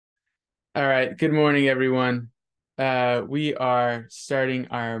All right. Good morning, everyone. We are starting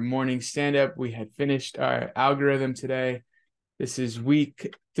our morning stand-up. We had finished our algorithm today. This is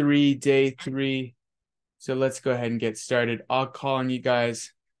week 3, day 3. So let's go ahead and get started. I'll call on you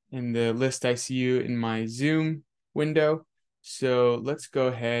guys in the list I see you in my Zoom window. So let's go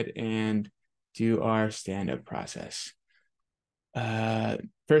ahead and do our stand-up process. Uh,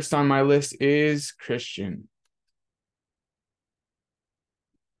 First on my list is Christian.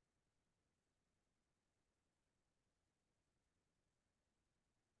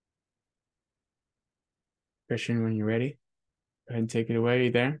 Christian, when you're ready, go ahead and take it away. Are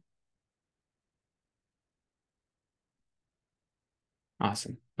you there?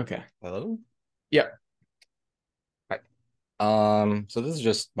 Awesome. Okay. Hello? Yep. Hi. So this is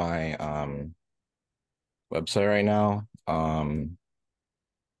just my website right now. I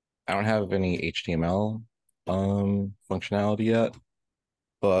don't have any HTML functionality yet,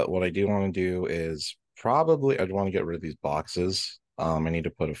 but what I do want to do is probably I'd want to get rid of these boxes. I need to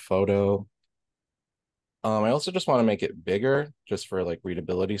put a photo. I also just want to make it bigger just for like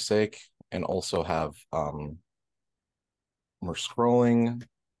readability's sake and also have more scrolling.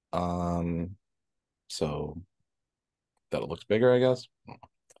 So that it looks bigger, I guess.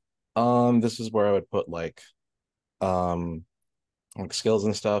 This is where I would put um like skills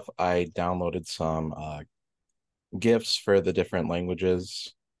and stuff. I downloaded some GIFs for the different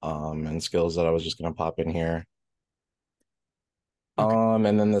languages and skills that I was just gonna pop in here. Okay.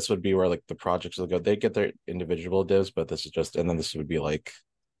 And then this would be where like the projects will go. They get their individual divs, but this is just and then this would be like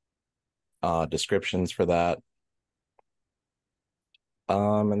descriptions for that.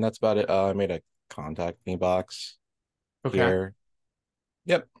 And that's about it. I made a contact me box Okay. here.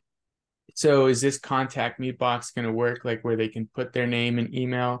 Yep, So is this contact me box going to work like where they can put their name and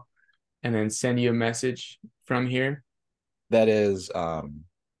email and then send you a message from here? that is the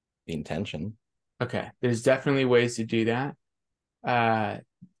intention. Okay. There's definitely ways to do that. Uh,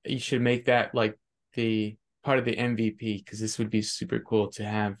 you should make that like the part of the MVP because this would be super cool to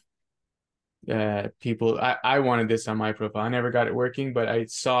have people. I wanted this on my profile. I never got it working, but I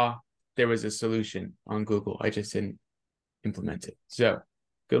saw there was a solution on Google. I just didn't implement it. So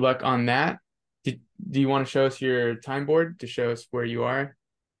good luck on that. Do you want to show us your time board to show us where you are in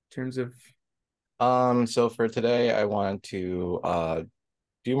terms of So for today, I want to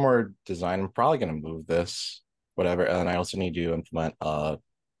do more design. I'm probably gonna move this, whatever. And I also need to implement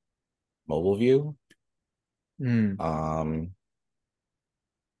mobile view hmm, um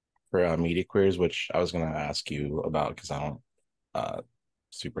for media queries, which I was gonna ask you about because I don't uh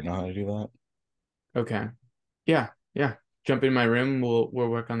super know how to do that. okay. Yeah, yeah. Jump in my room. We'll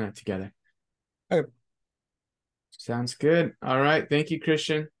work on that together. Okay. Sounds good. All right. Thank you,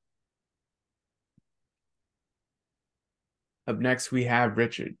 Christian. Up next we have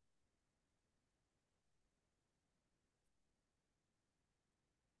Richard.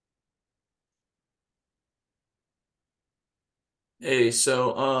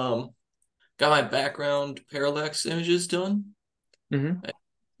 Got my background parallax images done. Hmm.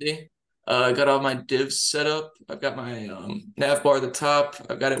 See? I got all my divs set up. I've got my nav bar at the top.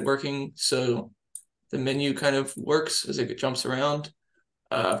 I've got it working so the menu kind of works as it jumps around.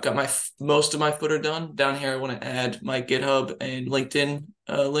 I've got my most of my footer done. Down here, I want to add my GitHub and LinkedIn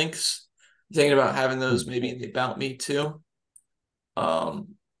links. I'm thinking about having those maybe in the about me too.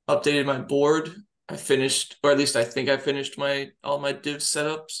 Um, Updated my board. I finished, or at least I think I finished my all my div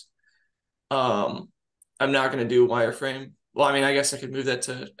setups. Um, I'm not going to do a wireframe. Well, I mean, I guess I could move that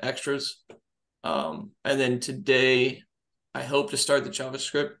to extras. And then today, I hope to start the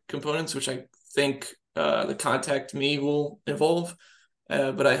JavaScript components, which I think the contact me will involve.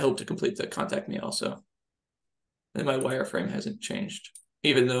 But I hope to complete the contact me also. And my wireframe hasn't changed,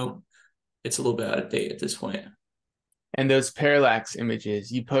 even though it's a little bit out of date at this point. And those parallax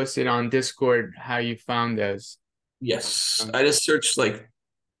images, you posted on Discord how you found those. Yes, Um, I just searched like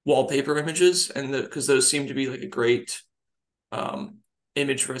wallpaper images, and because those seem to be like a great um,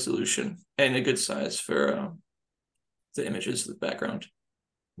 image resolution and a good size for the images of the background.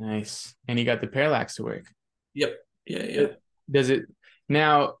 Nice. And you got the parallax to work. Yep. Yeah. Uh, Yeah. Does it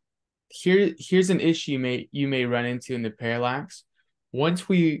now? Here's an issue you may run into in the parallax. Once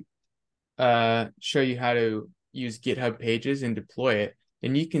we show you how to use GitHub Pages and deploy it,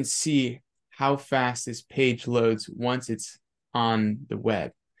 then you can see how fast this page loads once it's on the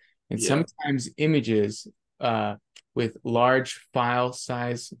web. And Yeah. sometimes images with large file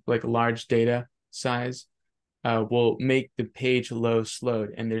size, like large data size, will make the page load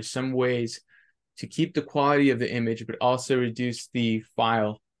slowed. And there's some ways to keep the quality of the image, but also reduce the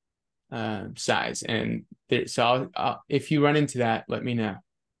file size. And there, so if you run into that, let me know.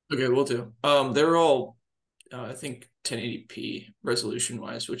 Okay, we'll do. They're all I think 1080p resolution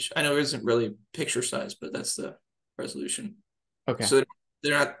wise, which I know isn't really picture size, but that's the resolution. Okay, So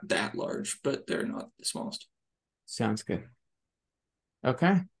they're not that large, but they're not the smallest. sounds good.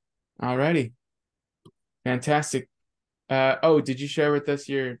 Okay, alrighty, fantastic. Oh, did you share with us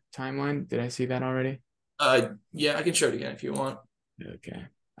your timeline? Did I see that already? Yeah, I can show it again if you want. Okay.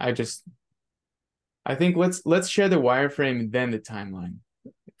 I think let's share the wireframe and then the timeline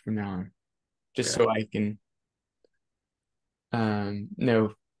from now on, just Okay. so I can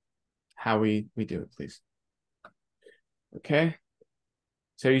know how we do it, please. Okay.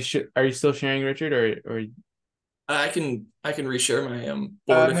 So are you still sharing, Richard, or I can reshare my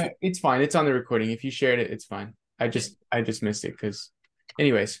board if no, you. it's fine. It's on the recording. If you shared it, it's fine. I just missed it because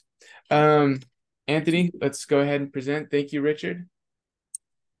anyways. Um Anthony, let's go ahead and present. Thank you, Richard.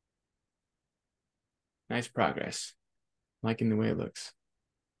 Nice progress. Liking the way it looks.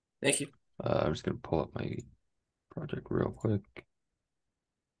 Thank you. I'm just gonna pull up my project real quick.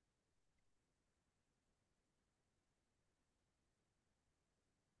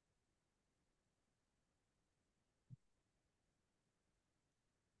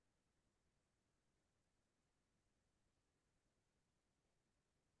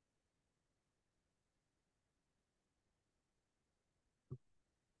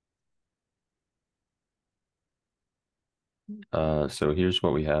 So here's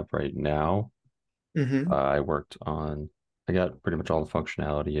what we have right now. Mm-hmm. I got pretty much all the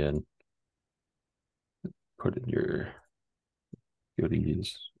functionality in. Put in your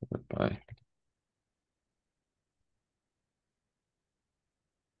goodies. By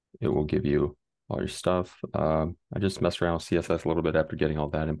it will give you all your stuff. I just messed around with CSS a little bit after getting all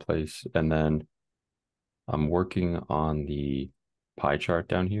that in place, and then I'm working on the pie chart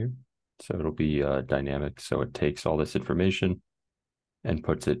down here. So it'll be dynamic. So it takes all this information and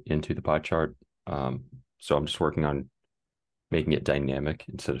puts it into the pie chart. So I'm just working on making it dynamic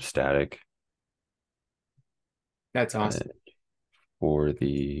instead of static. That's awesome. For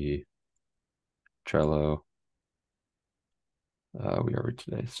the Trello, we are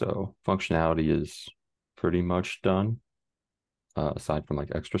today. So functionality is pretty much done, aside from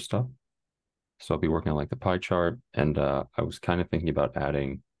like extra stuff. So I'll be working on like the pie chart, and I was kind of thinking about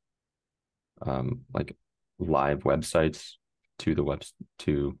adding like live websites to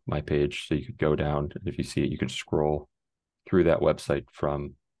to my page, so you could go down, and if you see it, you can scroll through that website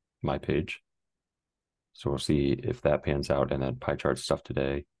from my page. So we'll see if that pans out, and then pie chart stuff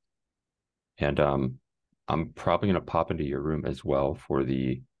today. And I'm probably going to pop into your room as well for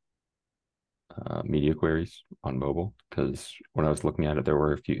the media queries on mobile, because when I was looking at it, there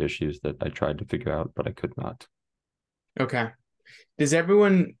were a few issues that I tried to figure out, but I could not. Okay. Does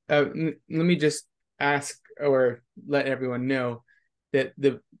everyone let me just ask or let everyone know that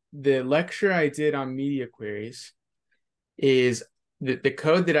the lecture I did on media queries is the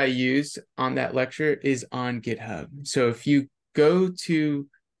code that I used on that lecture is on GitHub. So if you go to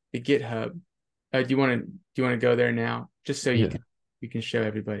the GitHub, do you want to go there now, just so Yeah. you can show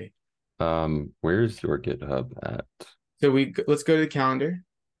everybody? Where's your GitHub at? So let's go to the calendar.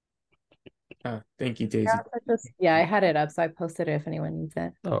 Oh, thank you, Daisy. Yeah, I had it up, so I posted it if anyone needs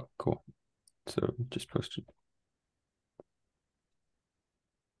it. Oh, cool. So just posted.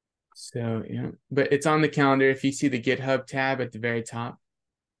 So yeah, but it's on the calendar. If you see the GitHub tab at the very top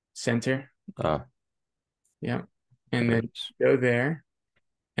center, yeah, and then go there,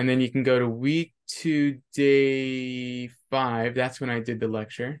 and then you can go to week 2, day 5. That's when I did the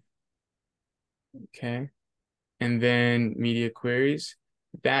lecture. Okay, and then media queries,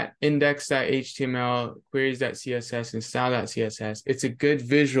 that index.html, queries.css, and style.css. It's a good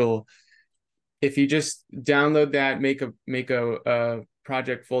visual. If you just download that, make a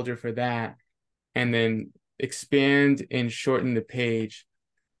project folder for that, and then expand and shorten the page,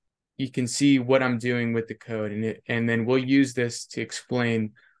 you can see what I'm doing with the code, and then we'll use this to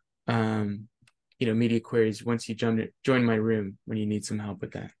explain media queries once you join my room when you need some help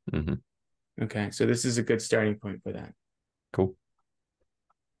with that. Mm-hmm. Okay, so this is a good starting point for that. Cool.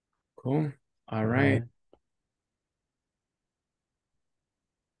 All right.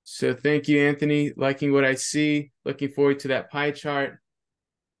 So thank you, Anthony. Liking what I see. Looking forward to that pie chart.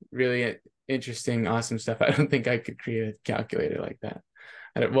 Really interesting, awesome stuff. I don't think I could create a calculator like that.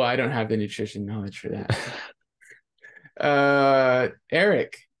 I don't have the nutrition knowledge for that.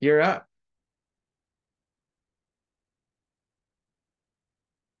 Eric, you're up.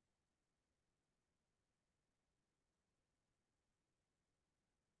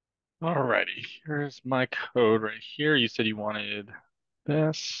 Alrighty, here's my code right here. You said you wanted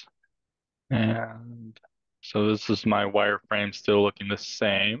this, and So this is my wireframe still looking the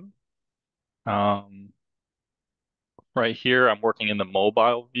same. Right here, I'm working in the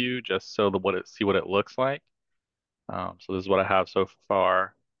mobile view just so see what it looks like. So this is what I have so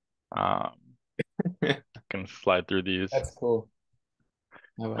far. I can slide through these. That's cool.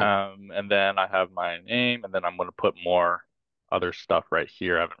 I like And then I have my name, and then I'm going to put more other stuff right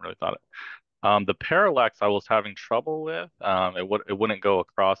here. I haven't really thought it. The parallax I was having trouble with. It wouldn't go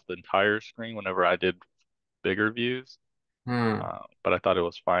across the entire screen whenever I did bigger views. But I thought it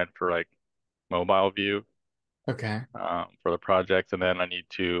was fine for like mobile view. Okay. For the project, and then I need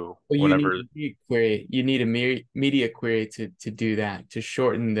to Well, you whenever. need a media query. You need a media query to do that, to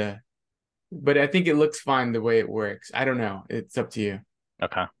shorten the. But I think it looks fine the way it works. I don't know. It's up to you.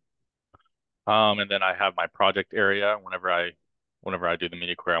 Okay. And then I have my project area. Whenever I do the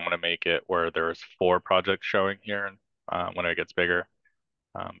media query, I want to make it where there's 4 projects showing here, and when it gets bigger,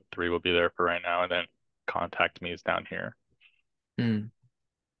 3 will be there for right now, and then contact me is down here. So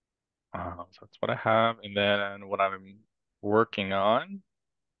that's what I have, and then what I'm working on.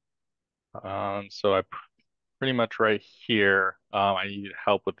 So I pretty much right here, I need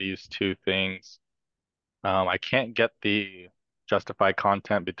help with these 2 things. I can't get the justify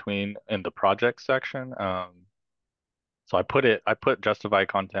content between in the project section. So I put justify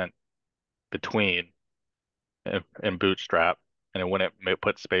content between in Bootstrap, and it wouldn't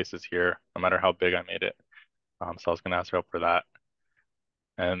put spaces here, no matter how big I made it. So I was gonna ask help for that.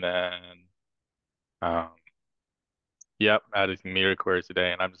 And then, yep, added media queries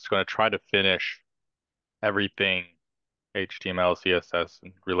today, and I'm just gonna try to finish everything HTML, CSS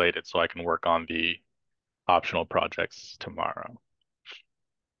related, so I can work on the optional projects tomorrow.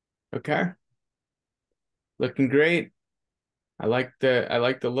 Okay. Looking great. I like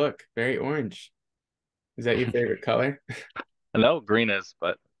the look. Very orange. Is that your favorite color? No, green is,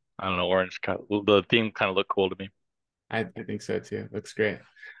 but I don't know, orange. The theme kind of looked cool to me. I think so too. Looks great.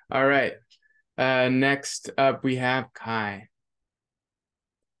 All right. Next up we have Kai.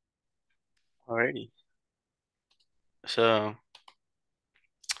 Alrighty. So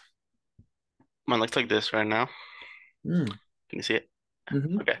mine looks like this right now. Can you see it?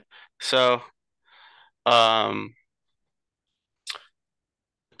 Okay. So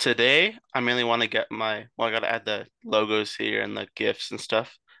today I mainly want to get I gotta add the logos here and the GIFs and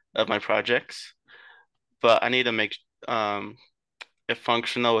stuff of my projects. But I need to make it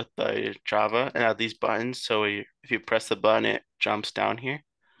functional with the Java and add these buttons. So if you press the button, it jumps down here.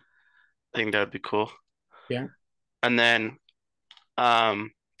 I think that would be cool. Yeah. And then I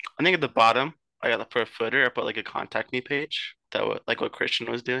think at the bottom I gotta put a footer. I put like a contact me page that would like what Christian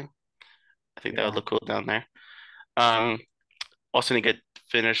was doing. I think that would look cool down there. Also need to get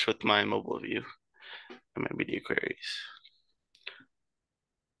finished with my mobile view and my media queries.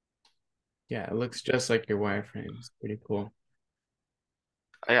 Yeah, it looks just like your wireframe. It's pretty cool.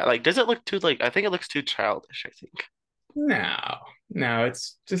 Like, does it look too like? I think it looks too childish. I think. No,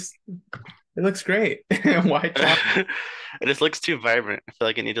 it's just it looks great. Why child? It just looks too vibrant. I feel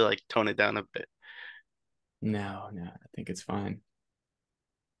like I need to like tone it down a bit. No, I think it's fine.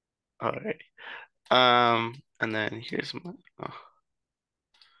 All right. And then here's my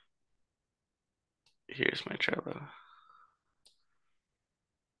Trello.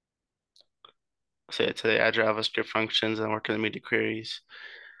 So today I add JavaScript functions and work on the media queries.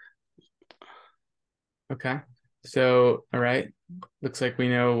 Okay. So, all right. Looks like we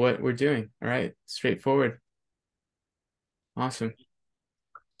know what we're doing. All right. Straightforward. Awesome.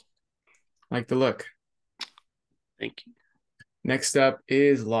 Like the look. Thank you. Next up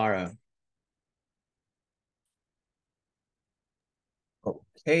is Lara.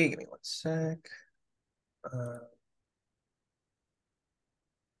 Okay, give me one sec.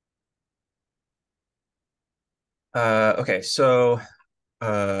 Okay, so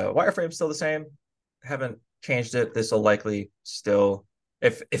wireframe's still the same. Haven't changed it. This will likely still,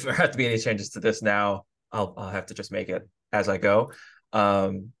 if there have to be any changes to this now, I'll have to just make it as I go.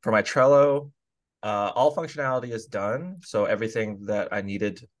 For my Trello, all functionality is done. So everything that I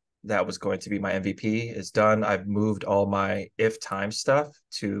needed that was going to be my MVP is done. I've moved all my if time stuff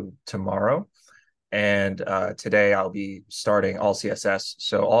to tomorrow. And today I'll be starting all CSS.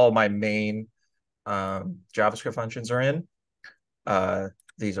 So all my main JavaScript functions are in.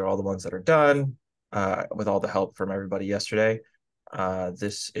 These are all the ones that are done with all the help from everybody yesterday.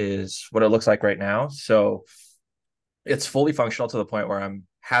 This is what it looks like right now. So it's fully functional to the point where I'm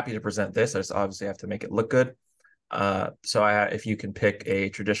happy to present this. I just obviously have to make it look good. So if you can pick a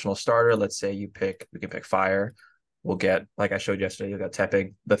traditional starter, let's say we can pick fire. We'll get, like I showed yesterday, you'll get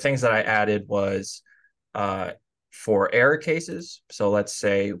tepig. The things that I added was for error cases. So let's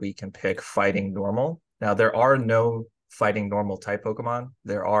say we can pick fighting normal Now, there are no fighting normal type Pokemon.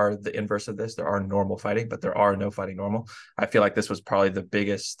 There are the inverse of this. There are normal fighting, but there are no fighting normal. I feel like this was probably the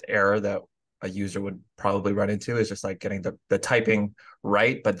biggest error that a user would probably run into, is just like getting the typing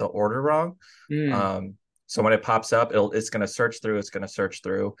right, but the order wrong. So when it pops up, it's going to search through. It's going to search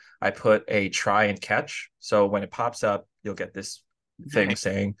through. I put a try and catch. So when it pops up, you'll get this thing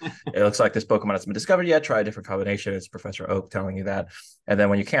saying, it looks like this Pokemon hasn't been discovered yet. Try a different combination. It's Professor Oak telling you that. And then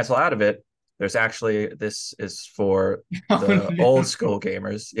when you cancel out of it, there's actually, this is for the old school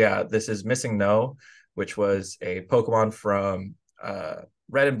gamers. Yeah, this is Missing No, which was a Pokemon from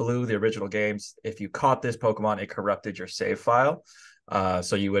Red and Blue, the original games. If you caught this Pokemon, it corrupted your save file.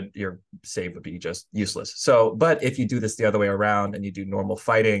 So your save would be just useless. So, but if you do this the other way around and you do normal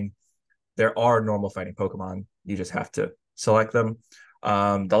fighting, there are normal fighting Pokemon. You just have to select them.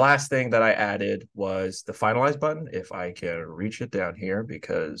 The last thing that I added was the finalize button. If I can reach it down here,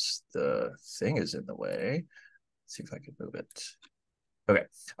 because the thing is in the way. Let's see if I can move it. Okay.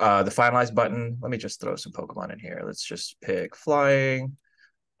 The finalize button. Let me just throw some Pokemon in here. Let's just pick flying,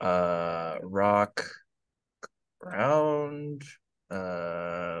 rock, ground,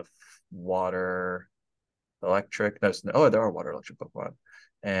 water, electric. No, oh, there are water electric Pokemon.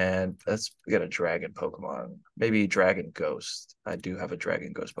 And let's get a dragon Pokemon. Maybe Dragon Ghost. I do have a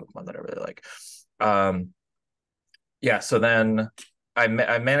Dragon Ghost Pokemon that I really like. Yeah, so then I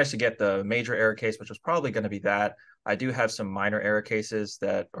managed to get the major error case, which was probably going to be that. I do have some minor error cases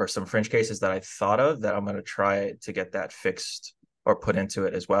or some fringe cases that I thought of that I'm going to try to get that fixed or put into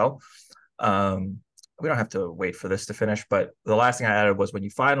it as well. We don't have to wait for this to finish, but the last thing I added was when you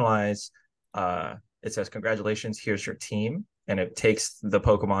finalize, it says, congratulations, here's your team. And it takes the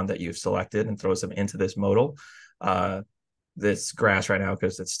Pokemon that you've selected and throws them into this modal. This grass right now,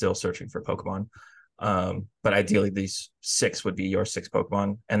 because it's still searching for Pokemon. But ideally, these 6 would be your 6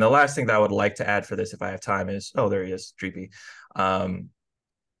 Pokemon. And the last thing that I would like to add for this, if I have time, is, oh, there he is, Dreepy.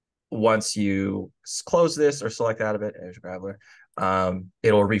 Once you close this or select out of it, there's Graveler,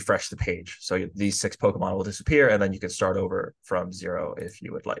 it'll refresh the page. So these 6 Pokemon will disappear, and then you can start over from 0 if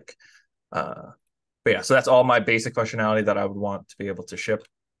you would like. But yeah, so that's all my basic functionality that I would want to be able to ship.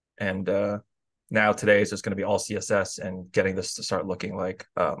 And now today is just going to be all CSS and getting this to start looking like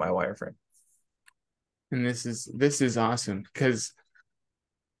my wireframe. And this is awesome, because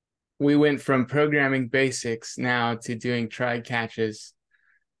we went from programming basics now to doing try catches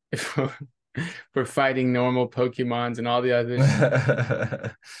for fighting normal Pokemons and all the others.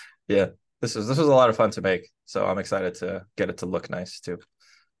 Yeah, this was a lot of fun to make. So I'm excited to get it to look nice too.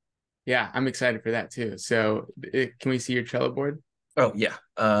 Yeah, I'm excited for that too. So can we see your Trello board? Oh yeah.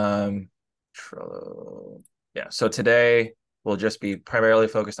 Trello. Yeah. So today we'll just be primarily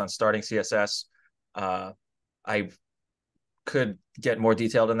focused on starting CSS. I could get more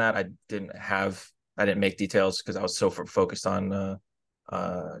detailed in that. I didn't make details because I was so focused on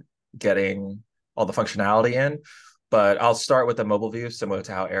getting all the functionality in. But I'll start with the mobile view, similar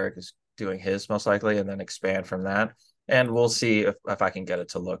to how Eric is doing his most likely, and then expand from that. And we'll see if I can get it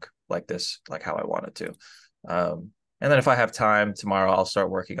to look like this, like how I want it to. And then if I have time tomorrow, I'll start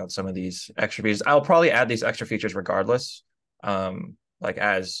working on some of these extra features. I'll probably add these extra features regardless. Like,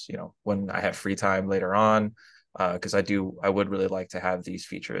 as you know, when I have free time later on, because I would really like to have these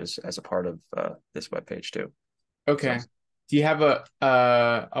features as a part of this webpage too. Okay. So, do you have a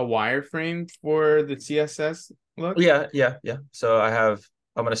wireframe for the CSS look? Yeah. So I'm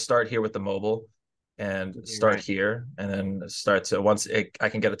going to start here with the mobile and start here, and then start to, once I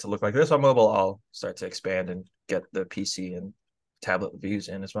can get it to look like this on mobile, I'll start to expand and get the PC and tablet views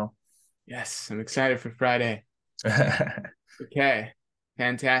in as well. Yes, I'm excited for Friday. Okay,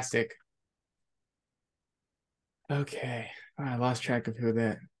 fantastic. Okay, I lost track of who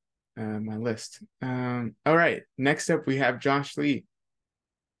that my list. All right, next up we have Josh Lee.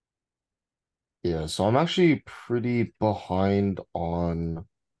 Yeah, so I'm actually pretty behind on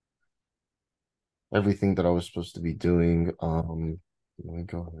everything that I was supposed to be doing. Let me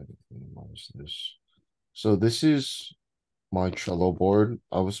go ahead and minimize this. So this is my Trello board.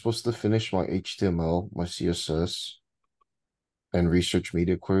 I was supposed to finish my HTML, my CSS, and research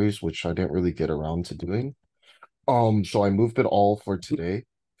media queries, which I didn't really get around to doing. So I moved it all for today.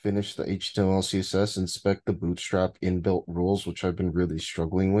 Finish the HTML, CSS, inspect the Bootstrap inbuilt rules, which I've been really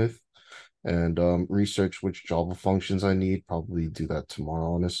struggling with, and research which Java functions I need. Probably do that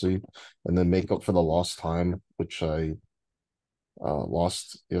tomorrow, honestly, and then make up for the lost time, which I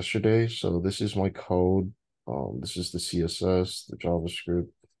lost yesterday. So this is my code. This is the CSS, the JavaScript.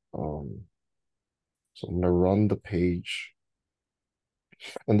 So I'm gonna run the page,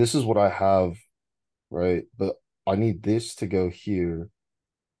 and this is what I have, right? But I need this to go here,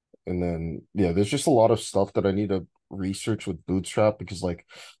 And then yeah, there's just a lot of stuff that I need to research with Bootstrap because like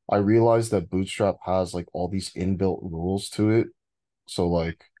I realized that Bootstrap has like all these inbuilt rules to it. So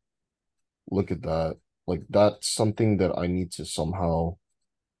like look at that. Like that's something that I need to somehow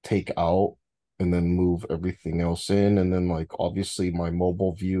take out and then move everything else in. And then like obviously my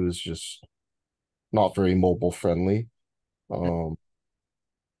mobile view is just not very mobile friendly. Um,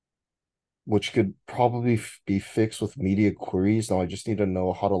 which could probably be fixed with media queries. Now I just need to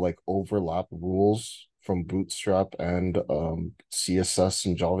know how to like overlap rules from Bootstrap and CSS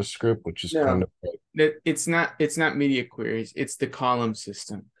and JavaScript, which is kind No, of like, it's not media queries, it's the column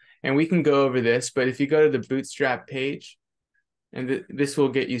system. And we can go over this, but if you go to the Bootstrap page, and this will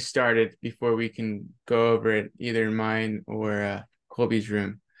get you started before we can go over it either in mine or Colby's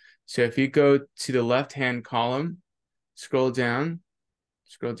room. So if you go to the left-hand column, scroll down,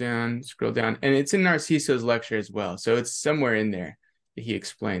 scroll down, scroll down, and it's in Narciso's lecture as well. So it's somewhere in there that he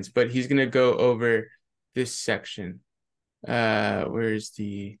explains, but he's going to go over this section. Where's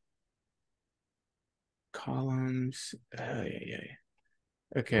the columns? Yeah.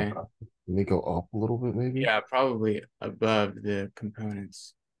 Okay. let me go up a little bit maybe. Yeah, probably above the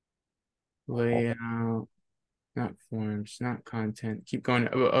components. Layout, not forms, not content. Keep going.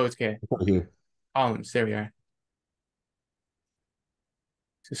 Oh, okay. Right here. Columns. There we are.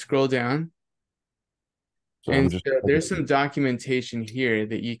 So scroll down. So I'm And just so there's some documentation here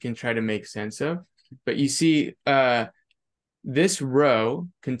that you can try to make sense of. But you see, this row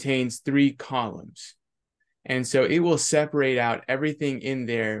contains 3 columns. And so it will separate out everything in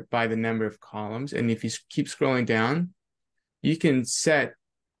there by the number of columns. And if you keep scrolling down, you can set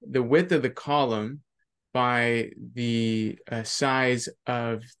the width of the column by the size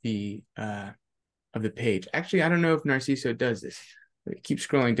of the page. Actually, I don't know if Narciso does this. Keep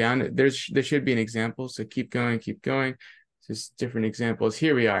scrolling down. There should be an example. So keep going, keep going. Just different examples.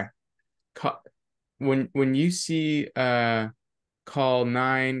 Here we are. When you see call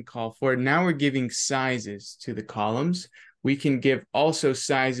 9, call 4, now we're giving sizes to the columns. We can give also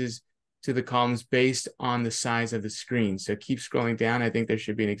sizes to the columns based on the size of the screen. So keep scrolling down. I think there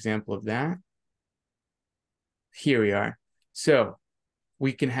should be an example of that. Here we are. So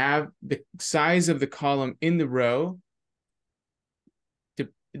we can have the size of the column in the row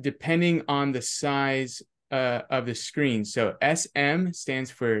depending on the size of the screen. So SM stands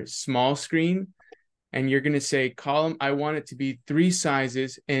for small screen. And you're going to say column, I want it to be 3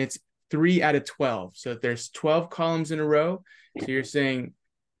 sizes, and it's 3 out of 12. So if there's 12 columns in a row, so you're saying,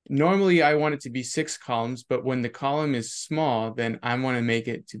 normally I want it to be 6 columns, but when the column is small, then I want to make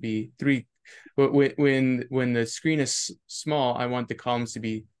it to be 3. But when the screen is small, I want the columns to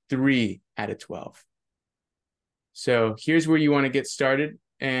be 3 out of 12. So here's where you want to get started.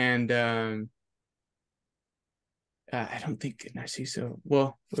 And I don't think Narciso.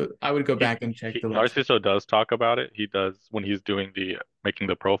 Well, I would go back and check the lecture. Narciso does talk about it. He does when he's doing the making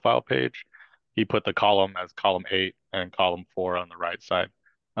the profile page. He put the column as column 8 and column 4 on the right side.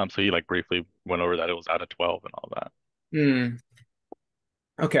 So he like briefly went over that it was out of 12 and all that.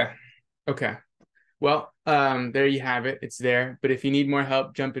 Okay. Well, there you have it. It's there. But if you need more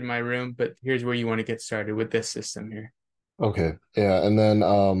help, jump in my room. But here's where you want to get started with this system here. Okay. Yeah, and then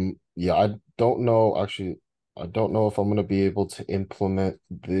yeah, I don't know actually. I don't know if I'm gonna be able to implement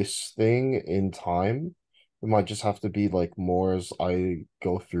this thing in time. It might just have to be like more as I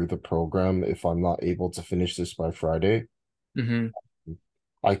go through the program if I'm not able to finish this by Friday. Mm-hmm.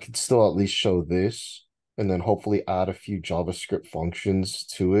 I could still at least show this and then hopefully add a few JavaScript functions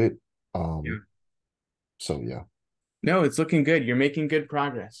to it. Yeah. So yeah. No, it's looking good. You're making good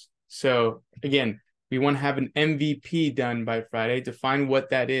progress. So again, we want to have an MVP done by Friday. Define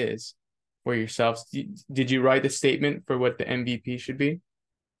what that is for yourselves. Did you write the statement for what the MVP should be?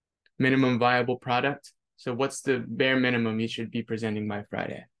 Minimum viable product. So what's the bare minimum you should be presenting by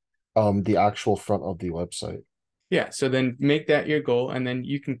Friday? The actual front of the website. Yeah, so then make that your goal, and then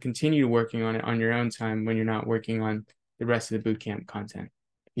you can continue working on it on your own time when you're not working on the rest of the bootcamp content.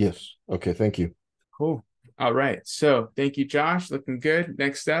 Yes. Okay, thank you. Cool. All right. So thank you, Josh. Looking good.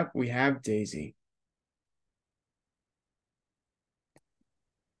 Next up, we have Daisy.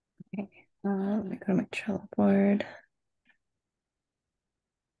 Okay. Let me go to my Trello board.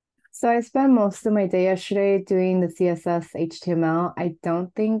 So I spent most of my day yesterday doing the CSS HTML. I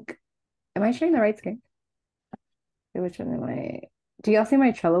don't think, am I sharing the right screen? Which one am I? Do y'all see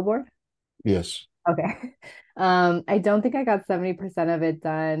my Trello board? Yes. Okay. I don't think I got 70% of it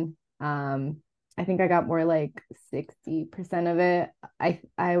done. I think I got more like 60% of it. I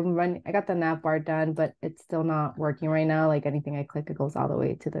got the nav bar done, but it's still not working right now. Like anything I click, it goes all the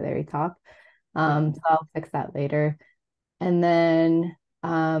way to the very top. So I'll fix that later. And then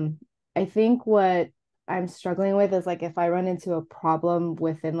I think what I'm struggling with is like if I run into a problem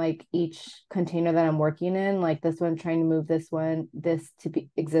within like each container that I'm working in, like this one trying to move this to be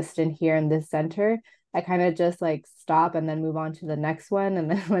exist in here in this center, I kind of just like stop and then move on to the next one and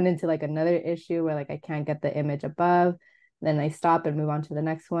then run into like another issue where like I can't get the image above. Then I stop and move on to the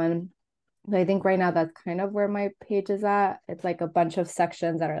next one. So I think right now that's kind of where my page is at. It's like a bunch of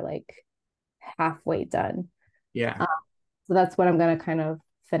sections that are like halfway done. Yeah. So that's what I'm gonna kind of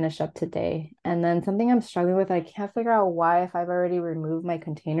finish up today. And then something I'm struggling with, I can't figure out why if I've already removed my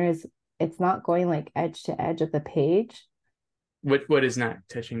containers, it's not going like edge to edge of the page. What is not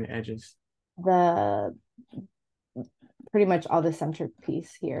touching the edges? The pretty much all the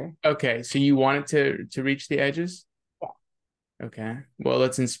centerpiece here. Okay, so you want it to reach the edges? Yeah. Okay. Well,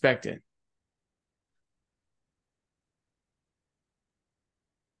 let's inspect it.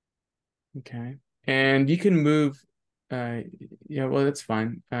 Okay. And you can move yeah, well, that's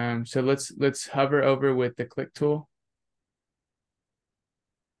fine. So let's hover over with the click tool.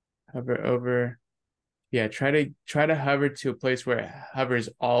 Hover over. Yeah, try to hover to a place where it hovers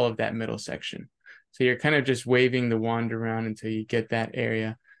all of that middle section. So you're kind of just waving the wand around until you get that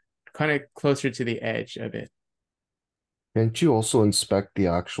area kind of closer to the edge of it. Can't you also inspect the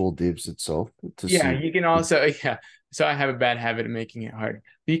actual divs itself to Yeah, see? you can also, yeah. So I have a bad habit of making it hard.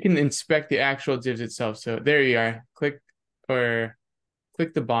 You can inspect the actual divs itself. So there you are. Click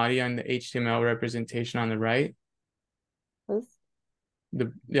the body on the HTML representation on the right.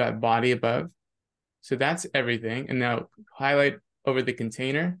 The body above. So that's everything. And now highlight over the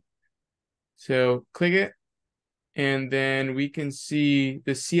container. So click it. And then we can see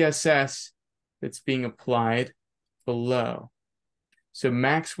the CSS that's being applied below. So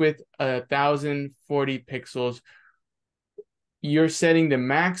max width 1040 pixels. You're setting the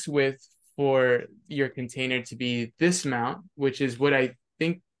max width for your container to be this amount, which is what I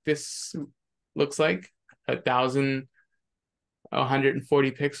think this looks like,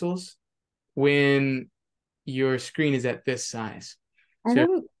 1140 pixels when your screen is at this size. I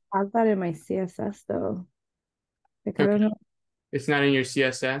don't have that in my CSS though. Like I don't know. It's not in your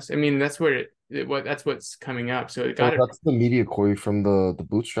CSS. I mean, that's where that's what's coming up. So it got it. That's the media query from the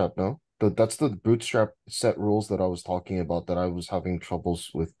Bootstrap, no? That's the Bootstrap set rules that I was talking about that I was having troubles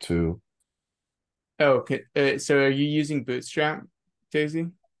with too. Oh, okay. So are you using Bootstrap, Daisy?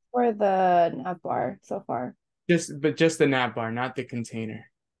 For the nav bar so far. Just the nav bar, not the container.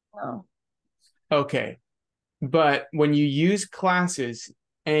 No. Okay. But when you use classes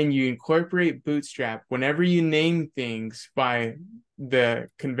and you incorporate Bootstrap, whenever you name things by the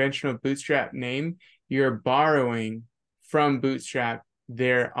conventional Bootstrap name, you're borrowing from Bootstrap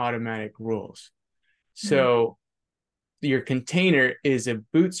their automatic rules. So your container is a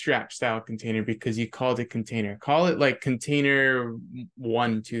Bootstrap style container because you called it container. Call it like container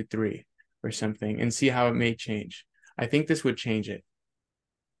 1, 2, 3 or something and see how it may change. I think this would change it.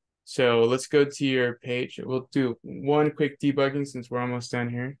 So let's go to your page. We'll do one quick debugging since we're almost done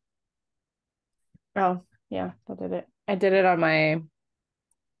here. Oh, yeah, I did it. I did it on my.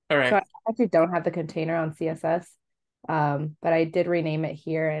 All right. So I actually don't have the container on CSS, but I did rename it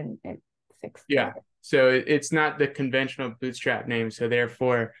here and it fixed Yeah. it. So it's not the conventional Bootstrap name. So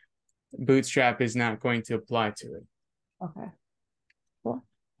therefore, Bootstrap is not going to apply to it. Okay. Cool.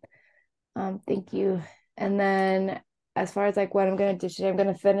 Thank you. And then as far as like what I'm gonna do today, I'm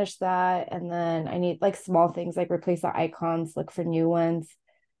gonna finish that, and then I need like small things like replace the icons, look for new ones,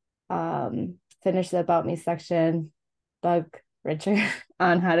 finish the about me section, bug Richard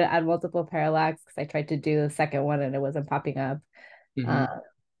on how to add multiple parallax because I tried to do the second one and it wasn't popping up.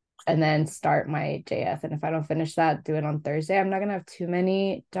 And then start my JS. And if I don't finish that, do it on Thursday. I'm not gonna have too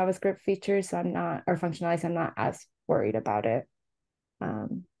many JavaScript features, so I'm not, or functionalities, I'm not as worried about it.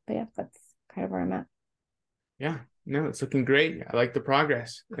 But yeah, that's kind of where I'm at. Yeah, no, it's looking great. I like the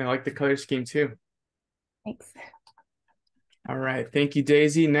progress. I like the color scheme too. Thanks. All right. Thank you,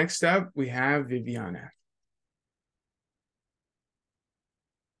 Daisy. Next up, we have Viviana.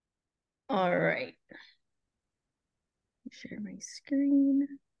 All right. Share my screen.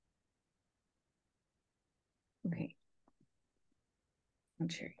 Okay. I'm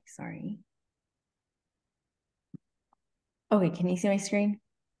sharing, sorry. Okay, can you see my screen?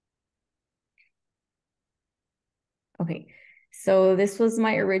 Okay, so this was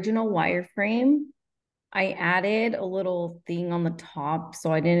my original wireframe. I added a little thing on the top,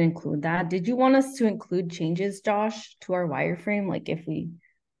 so I didn't include that. Did you want us to include changes, Josh, to our wireframe? Like if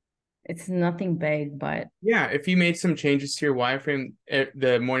it's nothing big, but. Yeah, if you made some changes to your wireframe,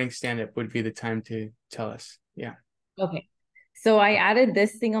 the morning stand-up would be the time to tell us. Yeah. Okay, so I added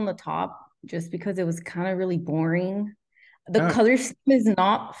this thing on the top just because it was kind of really boring. The Oh. color scheme is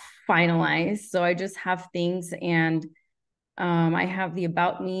not finalized, so I just have things, and I have the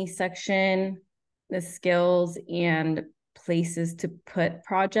about me section, the skills, and places to put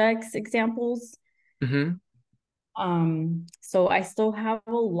projects examples. Mm-hmm. So I still have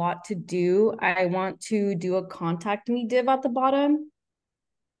a lot to do. I want to do a contact me div at the bottom.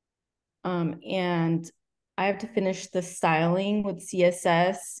 And I have to finish the styling with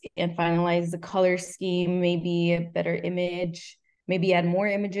CSS and finalize the color scheme, maybe a better image, maybe add more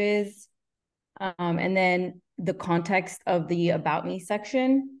images. And then the context of the about me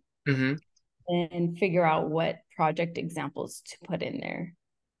section, Mm-hmm. and figure out what project examples to put in there.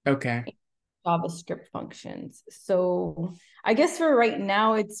 Okay. JavaScript functions. So I guess for right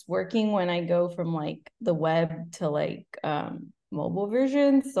now, it's working when I go from like the web to like mobile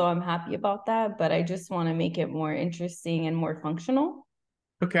version. So I'm happy about that, but I just want to make it more interesting and more functional.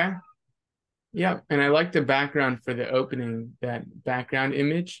 Okay. Yeah, and I like the background for the opening, that background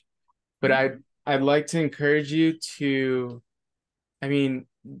image. But I'd like to encourage you to, I mean,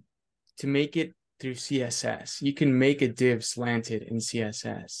 to make it through CSS. You can make a div slanted in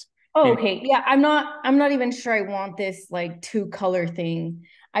CSS. Oh, And okay. Yeah, I'm not even sure I want this like two color thing.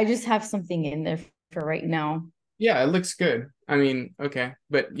 I just have something in there for right now. yeah, it looks good. I mean, okay.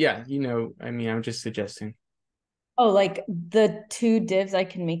 But yeah, I mean, I'm just suggesting. Oh, like the two divs I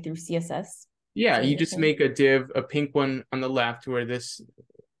can make through CSS. Yeah, So you you're just saying- make a div, a pink one on the left where this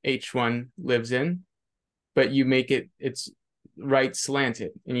H1 lives in, but you make it's right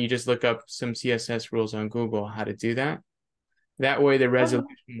slanted, and you just look up some CSS rules on Google how to do that. That way the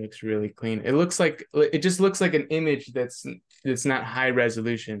resolution looks really clean. It just looks like an image that's not high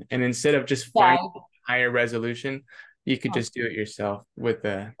resolution. And instead of just finding higher resolution, you could just do it yourself with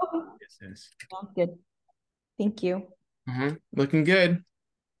the CSS. Sounds good. Thank you. Looking good.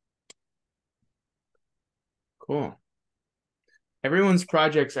 Cool. Everyone's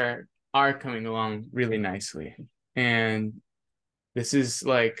projects are coming along really nicely. And this is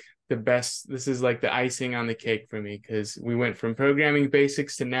like the icing on the cake for me, because we went from programming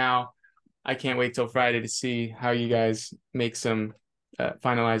basics to now. I can't wait till Friday to see how you guys make some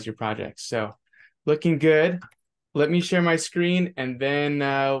finalize your projects. So looking good. Let me share my screen, and then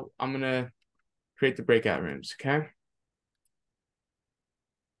I'm gonna create the breakout rooms. Okay.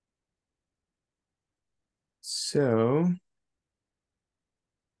 So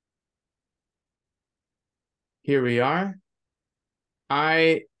here we are.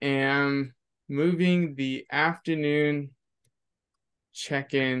 I am moving the afternoon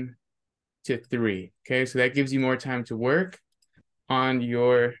check-in to 3. Okay, so that gives you more time to work on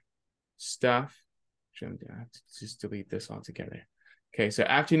your stuff. I'm gonna have to just delete this altogether. Okay, so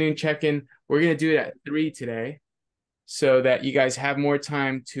afternoon check-in, we're gonna do it at 3 today, so that you guys have more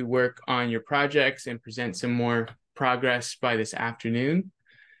time to work on your projects and present some more progress by this afternoon.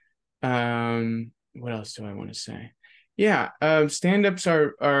 What else do I want to say? Yeah, stand-ups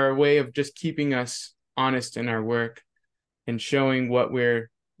are a way of just keeping us honest in our work and showing what we're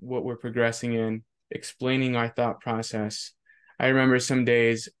progressing in, explaining our thought process. I remember some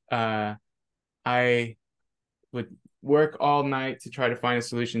days I would work all night to try to find a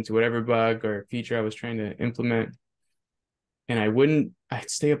solution to whatever bug or feature I was trying to implement. And I'd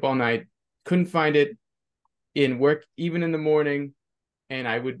stay up all night, couldn't find it, in work even in the morning, and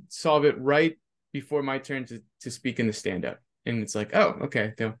I would solve it right before my turn to speak in the stand-up. And it's like, oh,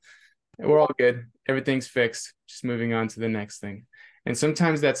 okay, we're all good. Everything's fixed. Just moving on to the next thing. And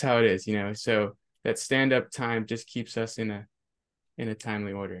sometimes that's how it is, so that stand-up time just keeps us in a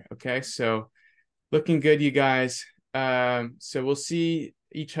timely order. Okay, so looking good, you guys. So we'll see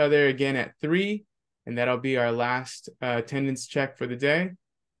each other again at 3, and that'll be our last attendance check for the day.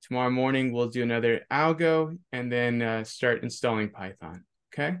 Tomorrow morning, we'll do another algo and then start installing Python.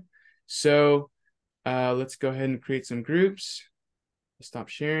 Okay, so let's go ahead and create some groups. I'll stop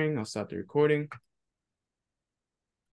sharing. I'll stop the recording.